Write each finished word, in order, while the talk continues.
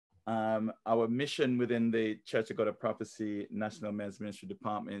Our mission within the Church of God of Prophecy National Men's Ministry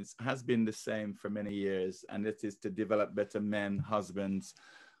Departments has been the same for many years, and it is to develop better men, husbands,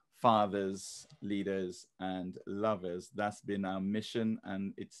 fathers, leaders, and lovers. That's been our mission,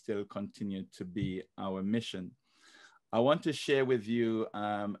 and it still continued to be our mission. I want to share with you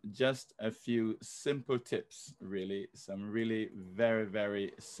just a few simple tips, really, some really very,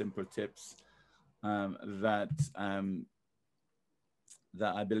 very simple tips um, that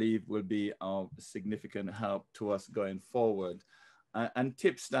that I believe will be of significant help to us going forward. And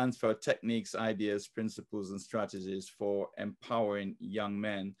TIP stands for techniques, ideas, principles, and strategies for empowering young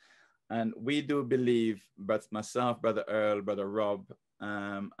men. And we do believe, but myself, Brother Earl, Brother Rob,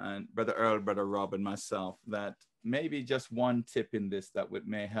 and Brother Earl, Brother Rob, and myself, that maybe just one tip in this that would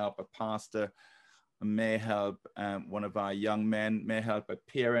may help a pastor, may help one of our young men, may help a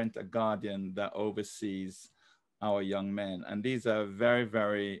parent, a guardian that oversees our young men. And these are very,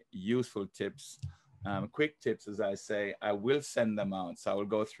 very useful tips, quick tips, as I say. I will send them out, so I will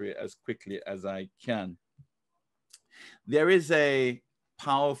go through it as quickly as I can. There is a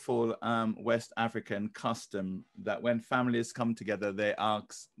powerful West African custom that when families come together, they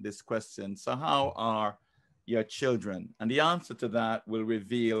ask this question: so how are your children? And the answer to that will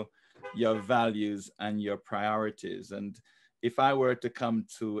reveal your values and your priorities. And if I were to come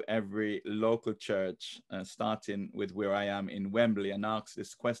to every local church, starting with where I am in Wembley, and ask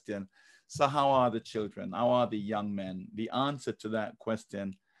this question, so how are the children? How are the young men? The answer to that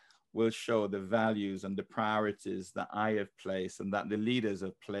question will show the values and the priorities that I have placed and that the leaders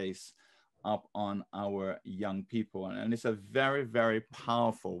have placed up on our young people. And it's a very, very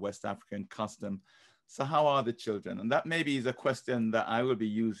powerful West African custom. So how are the children? And that maybe is a question that I will be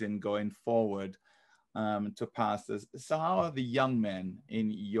using going forward to pastors. So how are the young men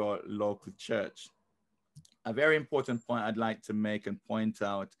in your local church? A very important point I'd like to make and point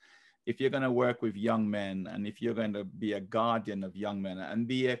out: if you're going to work with young men, and if you're going to be a guardian of young men and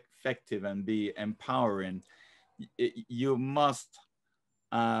be effective and be empowering, you must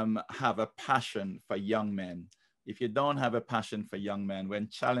have a passion for young men. If you don't have a passion for young men, when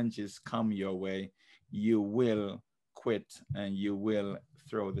challenges come your way, you will quit and you will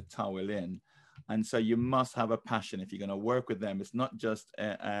throw the towel in. And so you must have a passion if you're going to work with them. It's not just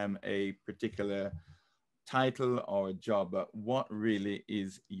a particular title or a job, but what really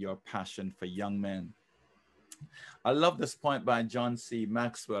is your passion for young men? I love this point by John C.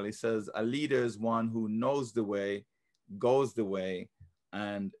 Maxwell. He says, a leader is one who knows the way, goes the way,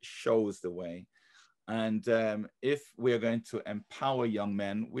 and shows the way. And if we're going to empower young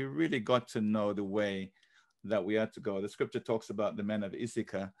men, we really got to know the way that we had to go. The scripture talks about the men of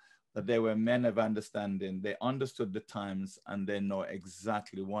Issachar, that they were men of understanding. They understood the times and they know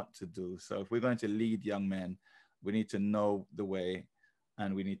exactly what to do. So if we're going to lead young men, we need to know the way,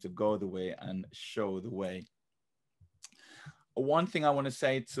 and we need to go the way and show the way. One thing I want to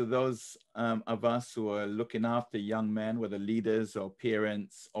say to those of us who are looking after young men, whether leaders or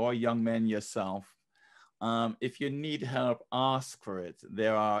parents or young men yourself, if you need help, ask for it.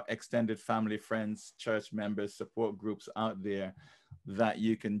 There are extended family, friends, church members, support groups out there that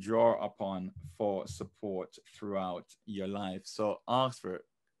you can draw upon for support throughout your life. So ask for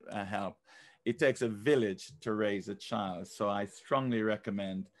help. It takes a village to raise a child. So I strongly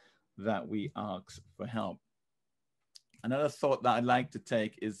recommend that we ask for help. Another thought that I'd like to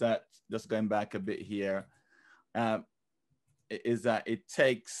take is that, just going back a bit here, is that it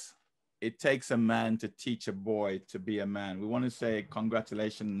takes a man to teach a boy to be a man. We want to say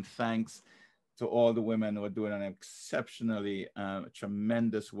congratulations and thanks to all the women who are doing an exceptionally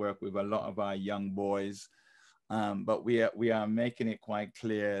tremendous work with a lot of our young boys. But we are making it quite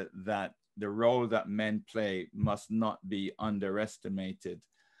clear that the role that men play must not be underestimated.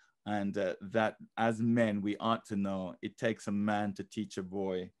 And that as men, we ought to know it takes a man to teach a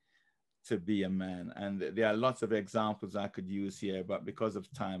boy to be a man. And there are lots of examples I could use here, but because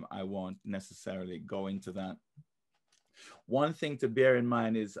of time, I won't necessarily go into that. One thing to bear in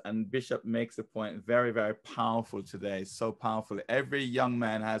mind is, and Bishop makes a point very, very powerful today, so powerful. Every young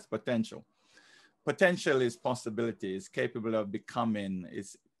man has potential. Potential is possibility, is capable of becoming,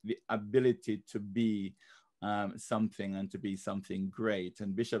 is the ability to be something and to be something great.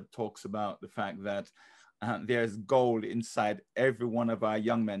 And Bishop talks about the fact that there's gold inside every one of our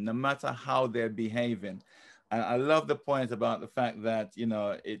young men, no matter how they're behaving. And I love the point about the fact that, you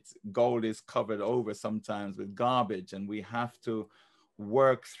know, gold is covered over sometimes with garbage, and we have to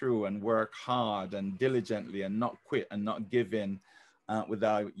work through and work hard and diligently and not quit and not give in with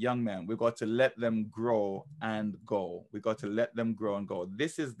our young men. We've got to let them grow and go. We've got to let them grow and go.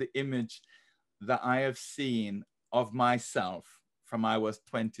 This is the image that I have seen of myself from I was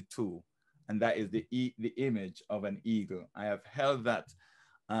 22. And that is the image of an eagle. I have held that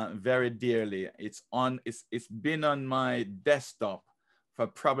very dearly. It's been on my desktop for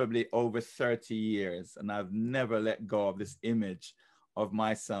probably over 30 years, and I've never let go of this image of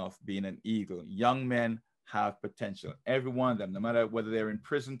myself being an eagle. Young men have potential. Every one of them, no matter whether they're in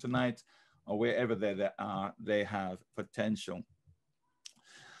prison tonight or wherever they are, they have potential.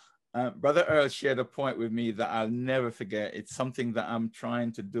 Brother Earl shared a point with me that I'll never forget. It's something that I'm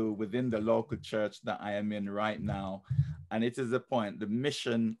trying to do within the local church that I am in right now. And it is the point, the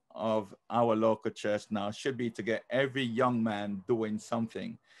mission of our local church now should be to get every young man doing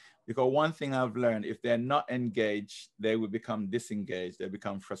something. Because one thing I've learned, if they're not engaged, they will become disengaged, they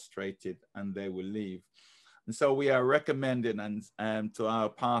become frustrated, and they will leave. And so we are recommending and to our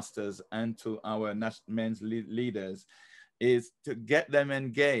pastors and to our men's leaders is to get them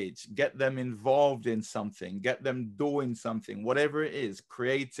engaged, get them involved in something, get them doing something, whatever it is,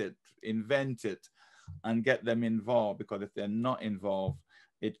 create it, invent it, and get them involved. Because if they're not involved,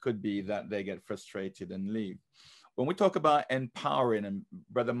 it could be that they get frustrated and leave. When we talk about empowering, and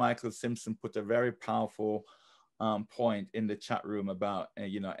Brother Michael Simpson put a very powerful point in the chat room about,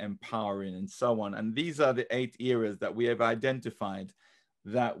 empowering and so on. And these are the 8 areas that we have identified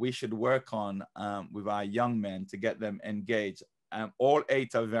that we should work on with our young men to get them engaged. All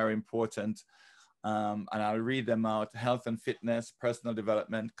 8 are very important. And I'll read them out: health and fitness, personal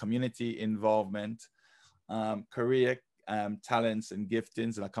development, community involvement, career, talents and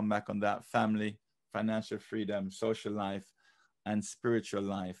giftings, and I'll come back on that, family, financial freedom, social life, and spiritual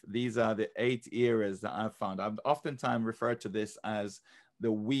life. These are the 8 areas that I've found. I've oftentimes referred to this as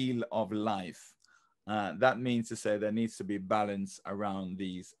the wheel of life. That means to say there needs to be balance around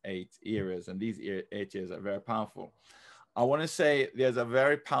these 8 areas, and these 8 areas are very powerful. I want to say there's a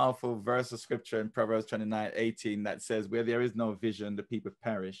very powerful verse of scripture in Proverbs 29:18 that says, where there is no vision, the people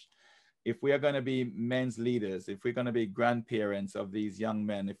perish. If we are going to be men's leaders, if we're going to be grandparents of these young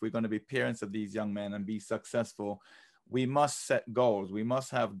men, if we're going to be parents of these young men and be successful, we must set goals. We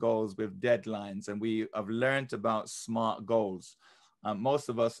must have goals with deadlines, and we have learned about SMART goals. Most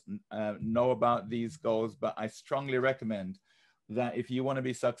of us know about these goals, but I strongly recommend that if you want to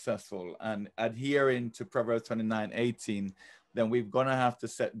be successful and adhering to Proverbs 29:18, then we're going to have to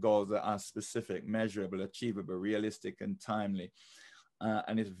set goals that are specific, measurable, achievable, realistic, and timely.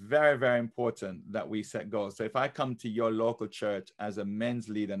 And it's very, very important that we set goals. So if I come to your local church as a men's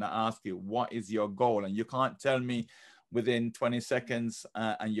leader and I ask you, what is your goal? And you can't tell me within 20 seconds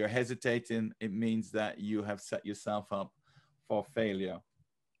and you're hesitating, it means that you have set yourself up for failure.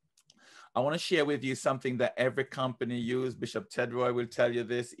 I want to share with you something that every company uses. Bishop Ted Roy will tell you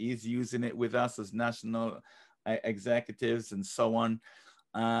this. He's using it with us as national executives and so on.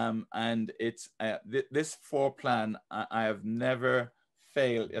 And it's this 4 plan I have never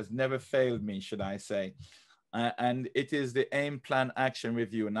failed, has never failed me, should I say. And it is the aim, plan, action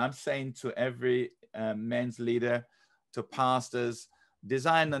review. And I'm saying to every men's leader, to pastors,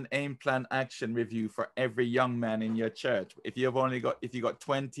 design an aim, plan, action review for every young man in your church. If you got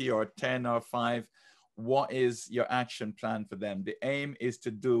 20 or 10 or 5, what is your action plan for them? The aim is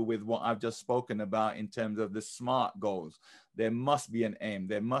to do with what I've just spoken about in terms of the SMART goals. There must be an aim.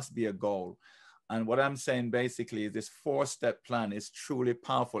 There must be a goal. And what I'm saying basically is this 4-step plan is truly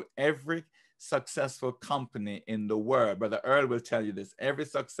powerful. Every successful company in the world, Brother Earl will tell you this, every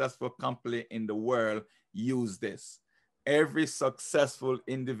successful company in the world use this. Every successful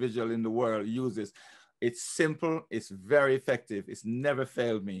individual in the world uses. It's simple. It's very effective. It's never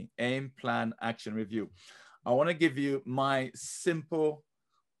failed me. Aim, plan, action, review. I want to give you my simple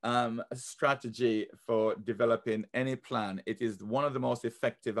strategy for developing any plan. It is one of the most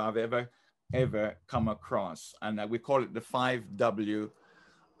effective I've ever come across. And we call it the 5W,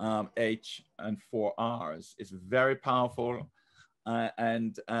 H, and 4 R's. It's very powerful.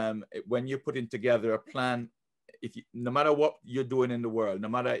 When you're putting together a plan, no matter what you're doing in the world, no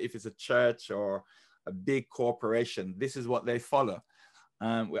matter if it's a church or a big corporation, this is what they follow.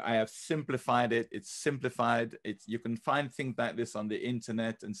 I have simplified it. It's simplified. You can find things like this on the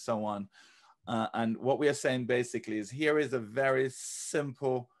internet and so on. And what we are saying basically is here is a very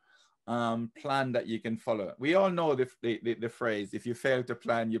simple plan that you can follow. We all know the phrase, if you fail to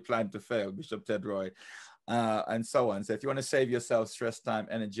plan, you plan to fail, Bishop Ted Roy, and so on. So if you want to save yourself stress, time,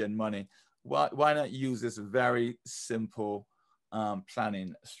 energy, and money, why not use this very simple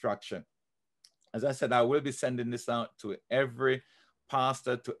planning structure? As I said, I will be sending this out to every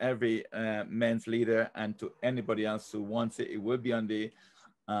pastor, to every men's leader, and to anybody else who wants it. It will be on the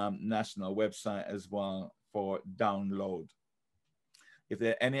national website as well for download. If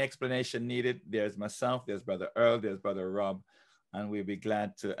there's any explanation needed, there's myself, there's Brother Earl, there's Brother Rob, and we'll be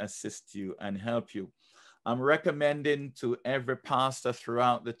glad to assist you and help you. I'm recommending to every pastor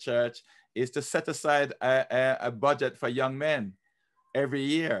throughout the church is to set aside a budget for young men every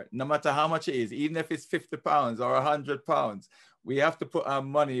year, no matter how much it is, even if it's £50 or £100. We have to put our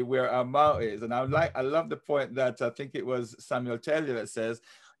money where our mouth is. And I love the point that I think it was Samuel Taylor that says,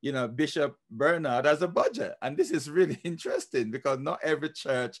 you know, Bishop Bernard has a budget. And this is really interesting because not every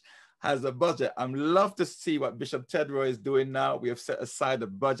church has a budget. I'm love to see what Bishop Tedrow is doing now. We have set aside a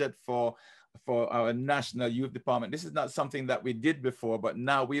budget for our national youth department. This is not something that we did before, but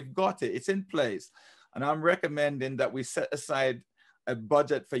now we've got it. It's in place. And I'm recommending that we set aside a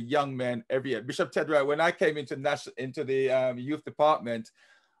budget for young men every year. Bishop Tedrow, when I came into the youth department,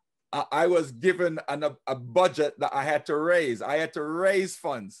 I was given a budget that I had to raise. I had to raise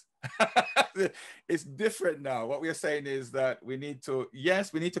funds. It's different now. What we are saying is that we need to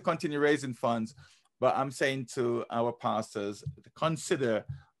continue raising funds, but I'm saying to our pastors to consider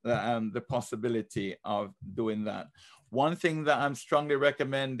the possibility of doing that. One thing that I'm strongly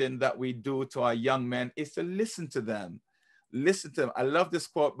recommending that we do to our young men is to listen to them. Listen to them. I love this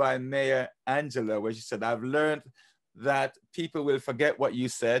quote by Mayor Angela, where she said, I've learned that people will forget what you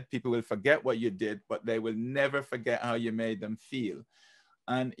said, people will forget what you did, but they will never forget how you made them feel.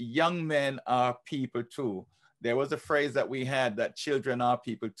 And young men are people too. There was a phrase that we had that children are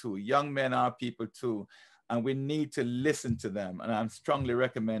people too. Young men are people too. And we need to listen to them. And I'm strongly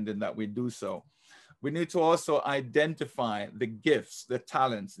recommending that we do so. We need to also identify the gifts, the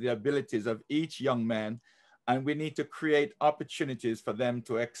talents, the abilities of each young man. And we need to create opportunities for them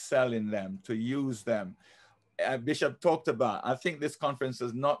to excel in them, to use them. Bishop talked about, I think this conference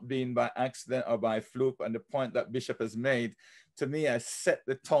has not been by accident or by fluke. And the point that Bishop has made, to me, has set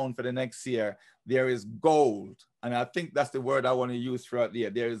the tone for the next year. There is gold. And I think that's the word I want to use throughout the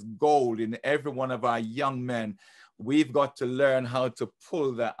year. There is gold in every one of our young men. We've got to learn how to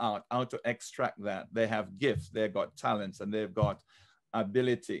pull that out, how to extract that. They have gifts, they've got talents, and they've got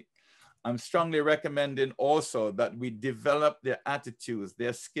ability. I'm strongly recommending also that we develop their attitudes,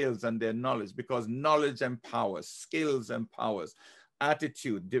 their skills, and their knowledge, because knowledge empowers, skills empowers,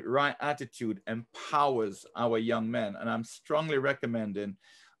 attitude, the right attitude empowers our young men. And I'm strongly recommending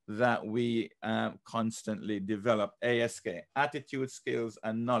that we constantly develop ASK, attitude, skills,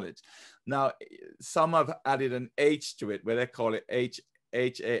 and knowledge. Now, some have added an H to it, where they call it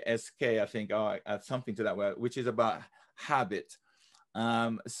HASK, I think, or something to that word, which is about habit.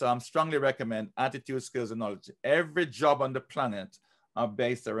 So I'm strongly recommend attitude, skills, and knowledge. Every job on the planet are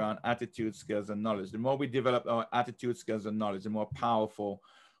based around attitude, skills, and knowledge. The more we develop our attitude, skills, and knowledge, the more powerful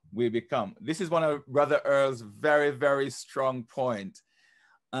we become. This is one of Brother Earl's very, very strong point,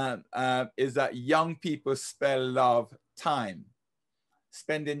 is that young people love time,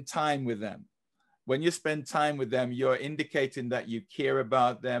 spending time with them. When you spend time with them, you're indicating that you care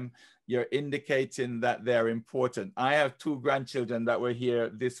about them. You're indicating that they're important. I have 2 grandchildren that were here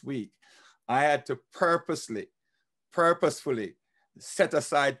this week. I had to purposefully set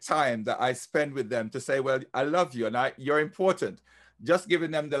aside time that I spend with them to say, well, I love you and you're important. Just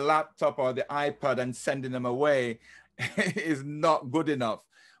giving them the laptop or the iPad and sending them away is not good enough.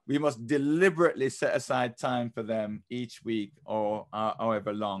 We must deliberately set aside time for them each week or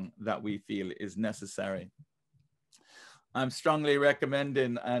however long that we feel is necessary. I'm strongly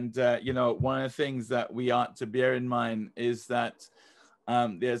recommending, and you know, one of the things that we ought to bear in mind is that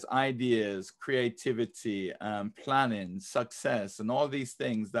there's ideas, creativity, planning, success, and all these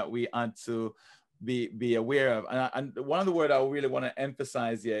things that we ought to be aware of. And one of the words I really want to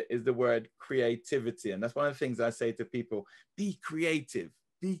emphasize here is the word creativity. And that's one of the things I say to people: be creative,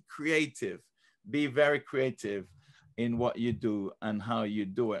 be creative, be very creative in what you do and how you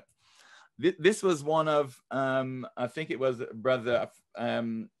do it. This was one of, I think it was Brother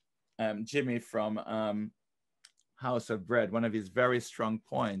Jimmy from House of Bread. One of his very strong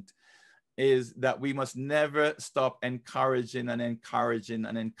points is that we must never stop encouraging and encouraging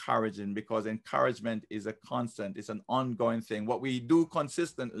and encouraging, because encouragement is a constant, it's an ongoing thing. What we do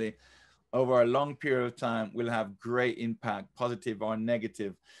consistently over a long period of time will have great impact, positive or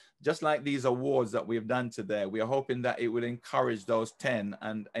negative. Just like these awards that we've done today, we are hoping that it will encourage those 10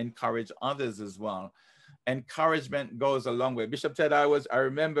 and encourage others as well. Encouragement goes a long way. Bishop said, I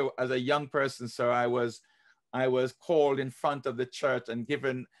remember as a young person, sir, I was called in front of the church and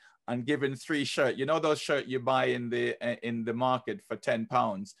given 3 shirts. You know those shirts you buy in the market for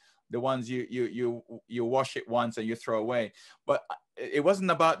 £10, the ones you wash it once and you throw away. But it wasn't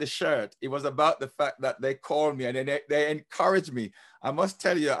about the shirt. It was about the fact that they called me and they encouraged me. I must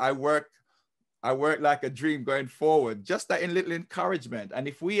tell you, I work like a dream going forward, just that in little encouragement. And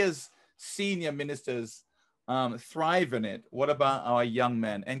if we as senior ministers thrive in it. What about our young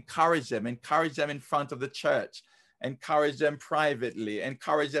men? Encourage them in front of the church, encourage them privately,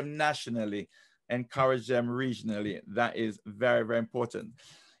 encourage them nationally, encourage them regionally. That is very, very important.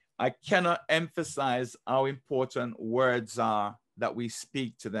 I cannot emphasize how important words are that we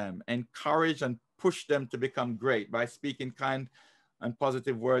speak to them. Encourage and push them to become great by speaking kind and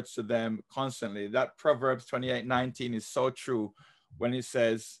positive words to them constantly. That Proverbs 28:19 is so true when it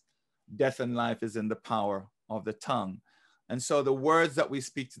says, death and life is in the power of the tongue. And so the words that we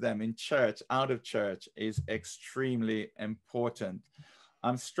speak to them in church, out of church, is extremely important.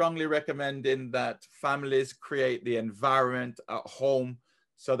 I'm strongly recommending that families create the environment at home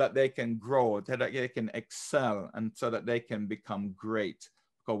so that they can grow, so that they can excel, and so that they can become great,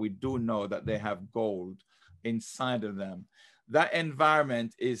 because we do know that they have gold inside of them. That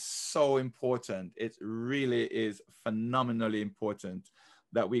environment is so important. It really is phenomenally important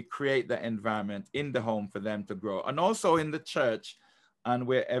that we create the environment in the home for them to grow, and also in the church and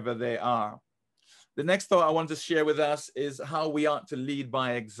wherever they are. The next thought I want to share with us is how we ought to lead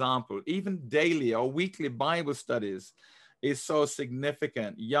by example. Even daily or weekly Bible studies is so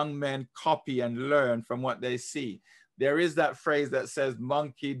significant. Young men copy and learn from what they see. There is that phrase that says,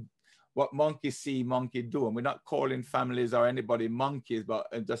 monkey, what monkey see, monkey do. And we're not calling families or anybody monkeys, but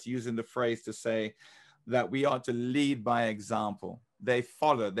just using the phrase to say that we ought to lead by example. They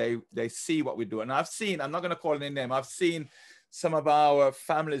follow, they see what we do. And I've seen, I'm not going to call any name, I've seen some of our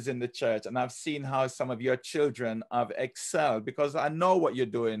families in the church, and I've seen how some of your children have excelled, because I know what you're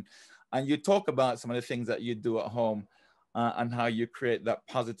doing, and you talk about some of the things that you do at home, and how you create that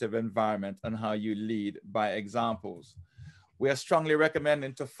positive environment and how you lead by examples. We are strongly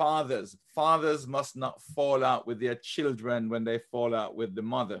recommending to fathers. Fathers must not fall out with their children when they fall out with the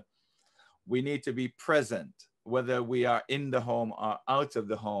mother. We need to be present, whether we are in the home or out of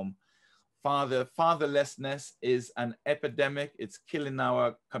the home. Fatherlessness is an epidemic. It's killing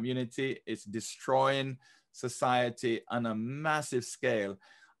our community. It's destroying society on a massive scale.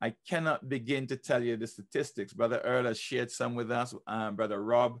 I cannot begin to tell you the statistics. Brother Errol has shared some with us, Brother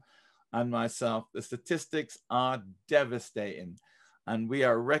Rob and myself. The statistics are devastating. And we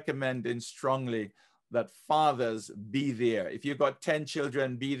are recommending strongly that fathers be there. If you've got 10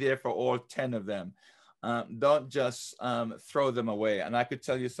 children, be there for all 10 of them. Don't just throw them away. And I could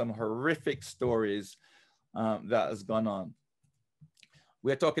tell you some horrific stories that has gone on.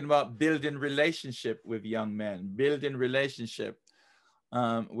 We're talking about building relationship with young men, building relationship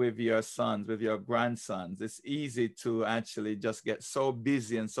with your sons, with your grandsons. It's easy to actually just get so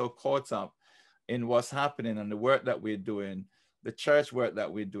busy and so caught up in what's happening and the work that we're doing, the church work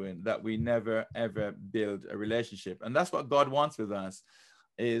that we're doing, that we never, ever build a relationship. And that's what God wants with us,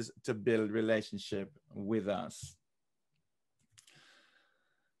 is to build relationship with us.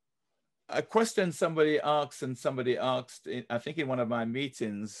 A question somebody asked, I think in one of my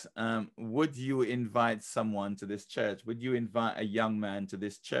meetings, would you invite someone to this church? Would you invite a young man to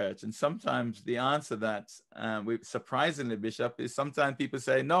this church? And sometimes the answer that, surprisingly, Bishop, is sometimes people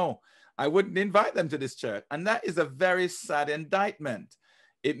say, no, I wouldn't invite them to this church. And that is a very sad indictment.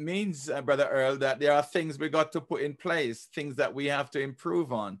 It means, Brother Earl, that there are things we got to put in place, things that we have to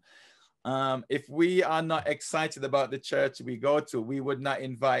improve on. If we are not excited about the church we go to, we would not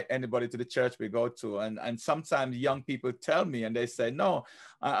invite anybody to the church we go to. And sometimes young people tell me, and they say, no,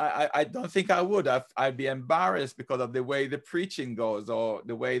 I don't think I would. I'd be embarrassed because of the way the preaching goes or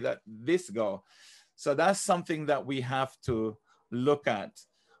the way that this goes. So that's something that we have to look at.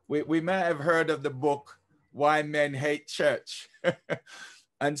 We may have heard of the book, Why Men Hate Church.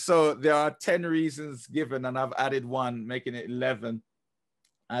 And so there are 10 reasons given, and I've added one, making it 11,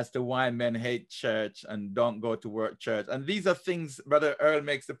 as to why men hate church and don't go to work church. And these are things, Brother Earl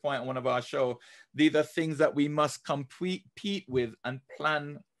makes the point on one of our shows, these are things that we must compete with and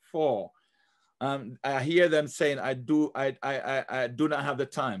plan for. I hear them saying, I do not have the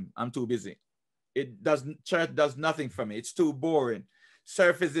time. I'm too busy. Church does nothing for me. It's too boring.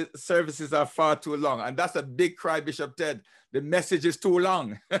 Services are far too long. And that's a big cry, Bishop Ted. The message is too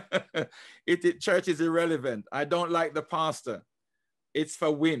long. Church is irrelevant. I don't like the pastor. It's for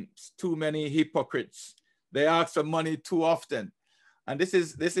wimps, too many hypocrites. They ask for money too often. And this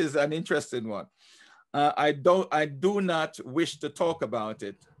is an interesting one. I do not wish to talk about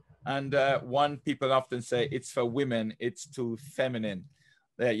it. And one, people often say it's for women, it's too feminine.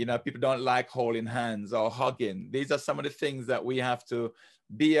 People don't like holding hands or hugging. These are some of the things that we have to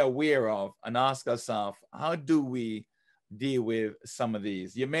be aware of and ask ourselves, how do we deal with some of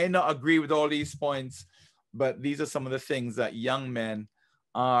these? You may not agree with all these points, but these are some of the things that young men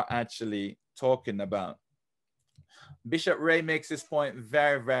are actually talking about. Bishop Ray makes this point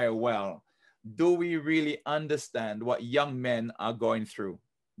very, very well, do we really understand what young men are going through?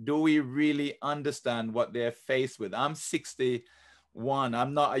 Do we really understand what they're faced with? I'm 61.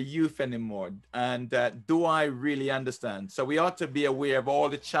 I'm not a youth anymore. And do I really understand? So we ought to be aware of all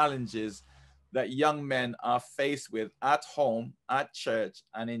the challenges that young men are faced with at home, at church,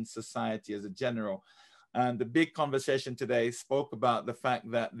 and in society as a general. And the big conversation today spoke about the fact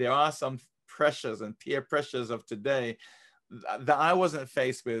that there are some pressures and peer pressures of today that I wasn't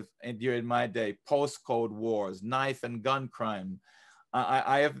faced with during my day. Postcode wars, knife and gun crime.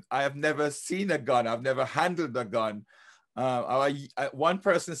 I have never seen a gun. I've never handled a gun. One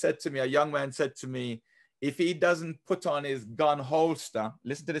person said to me, a young man said to me, if he doesn't put on his gun holster,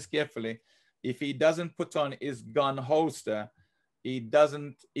 listen to this carefully, if he doesn't put on his gun holster, he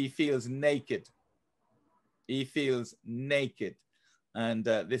feels naked. He feels naked. And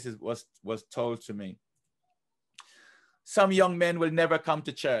this is was told to me. Some young men will never come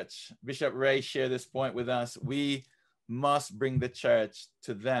to church. Bishop Ray shared this point with us. We must bring the church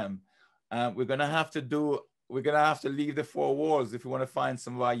to them. We're going to have to leave the four walls if we want to find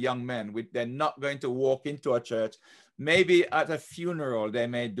some of our young men. They're not going to walk into a church. Maybe at a funeral, they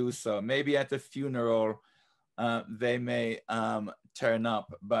may do so. Maybe at a funeral, they may turn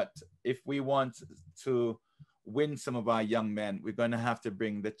up. But if we want to win some of our young men, we're going to have to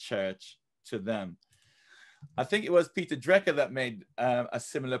bring the church to them. I think it was Peter Drucker that made a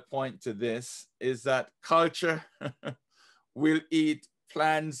similar point to this, is that culture will eat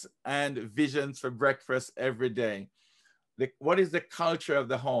plans and visions for breakfast every day. What is the culture of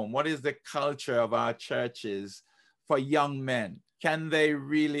the home? What is the culture of our churches for young men? Can they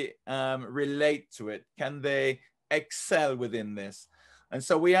really relate to it? Can they excel within this? And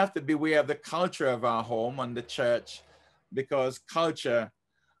so we have to be aware of the culture of our home and the church, because culture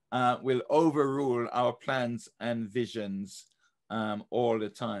will overrule our plans and visions all the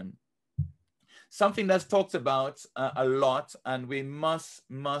time. Something that's talked about a lot, and we must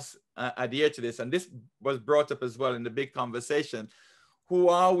adhere to this, and this was brought up as well in the big conversation. Who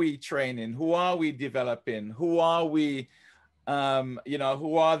are we training? Who are we developing? Who are we, who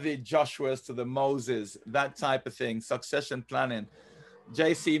are the Joshuas to the Moses? That type of thing, succession planning.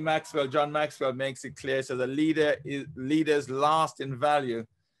 John Maxwell makes it clear, says a leader's last in value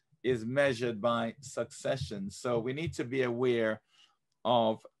is measured by succession. So we need to be aware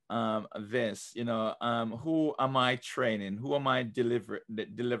of this. Who am I training? Who am I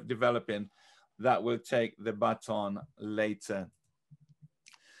developing that will take the baton later?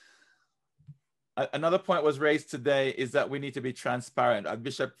 Another point was raised today is that we need to be transparent. As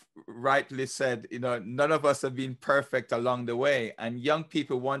Bishop rightly said, none of us have been perfect along the way, and young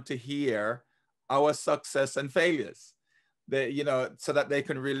people want to hear our success and failures. So that they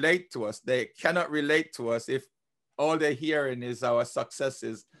can relate to us. They cannot relate to us if all they're hearing is our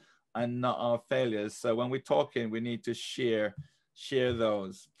successes and not our failures. So when we're talking, we need to share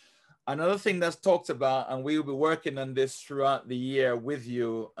those. Another thing that's talked about, and we will be working on this throughout the year with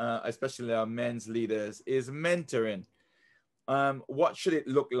you, especially our men's leaders, is mentoring. What should it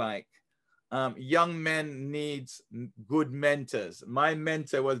look like? Young men need good mentors. My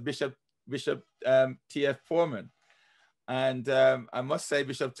mentor was Bishop T.F. Foreman. And I must say,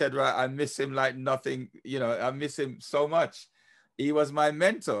 Bishop Tedra, I miss him like nothing. I miss him so much. He was my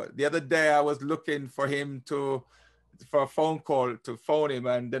mentor. The other day, I was looking for him for a phone call to phone him.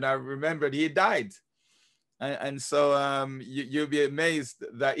 And then I remembered he died. And so you'll be amazed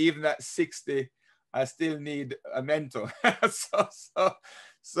that even at 60, I still need a mentor.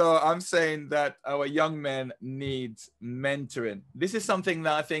 So I'm saying that our young men need mentoring. This is something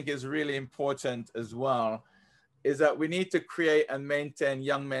that I think is really important as well, is that we need to create and maintain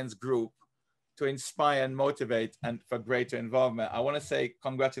young men's group to inspire and motivate and for greater involvement. I want to say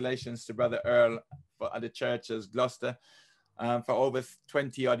congratulations to Brother Errol at the churches, Gloucester. For over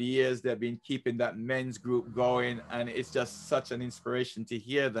 20 odd years, they've been keeping that men's group going, and it's just such an inspiration to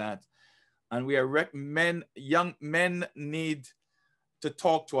hear that. And young men need to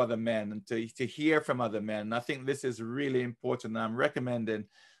talk to other men and to hear from other men. And I think this is really important. I'm recommending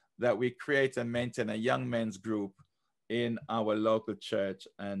that we create and maintain a young men's group in our local church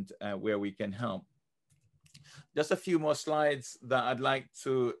and where we can help. Just a few more slides that I'd like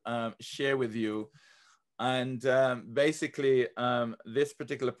to share with you. And basically, this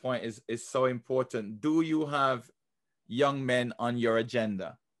particular point is so important. Do you have young men on your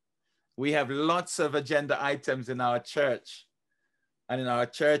agenda? We have lots of agenda items in our church and in our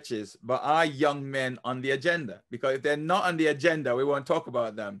churches, but are young men on the agenda? Because if they're not on the agenda, we won't talk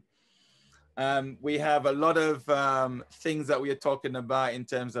about them. We have a lot of things that we are talking about in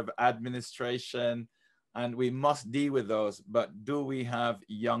terms of administration and we must deal with those. But do we have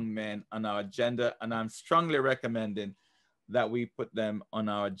young men on our agenda? And I'm strongly recommending that we put them on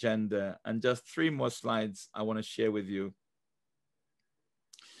our agenda. And just 3 more slides I want to share with you.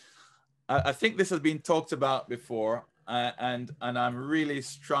 I think this has been talked about before, and I'm really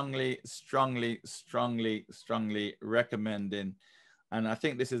strongly recommending, and I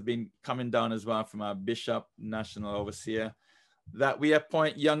think this has been coming down as well from our bishop, national overseer, that we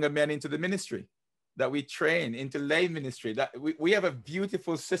appoint younger men into the ministry, that we train into lay ministry, that we have a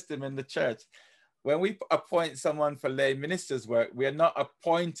beautiful system in the church. When we appoint someone for lay ministers' work, we are not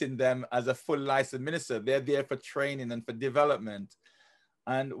appointing them as a full licensed minister. They're there for training and for development.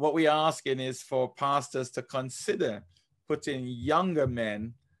 And what we're asking is for pastors to consider putting younger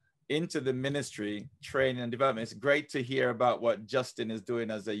men into the ministry, training and development. It's great to hear about what Justin is doing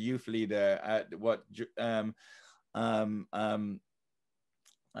as a youth leader at what, I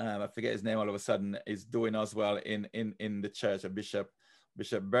forget his name all of a sudden, is doing as well in the church of Bishop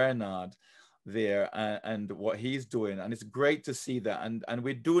Bernard there, and what he's doing. And it's great to see that. And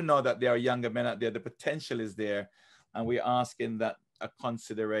we do know that there are younger men out there. The potential is there. And we're asking that a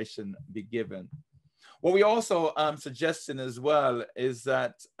consideration be given. What we also suggesting as well is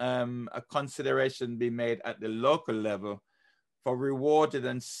that a consideration be made at the local level for rewarding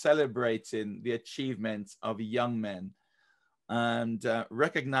and celebrating the achievements of young men, and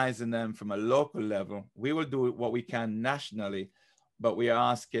recognizing them from a local level. We will do what we can nationally, but we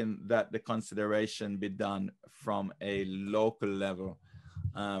are asking that the consideration be done from a local level,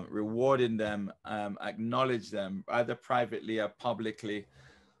 rewarding them, acknowledge them either privately or publicly,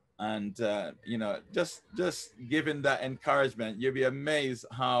 and you know, just giving that encouragement. You'll be amazed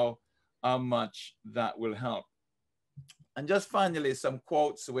how much that will help. And just finally, some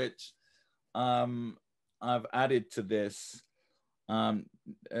quotes which I've added to this.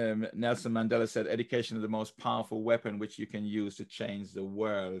 Nelson Mandela said, "Education is the most powerful weapon which you can use to change the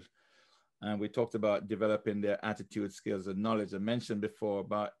world." And we talked about developing their attitude, skills, and knowledge. I mentioned before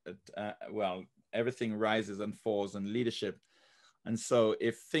about, well, everything rises and falls on leadership. And so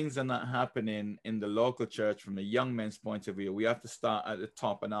if things are not happening in the local church from a young man's point of view, we have to start at the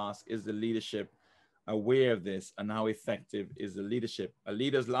top and ask, is the leadership aware of this, and how effective is the leadership? A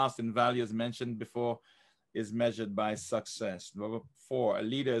leader's lasting value, as mentioned before, is measured by success. Number 4, a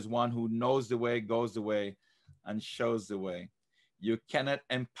leader is one who knows the way, goes the way, and shows the way. You cannot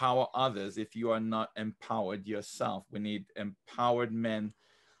empower others if you are not empowered yourself. We need empowered men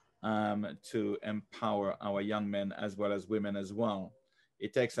to empower our young men as well as women as well.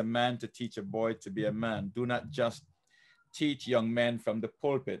 It takes a man to teach a boy to be a man. Do not just teach young men from the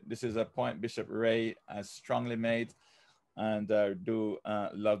pulpit. This is a point Bishop Ray has strongly made, and I do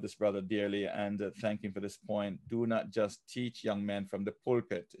love this brother dearly, and thank him for this point. Do not just teach young men from the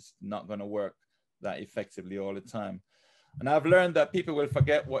pulpit. It's not going to work that effectively all the time. And I've learned that people will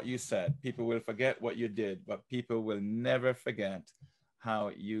forget what you said. People will forget what you did, but people will never forget how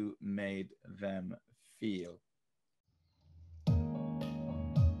you made them feel.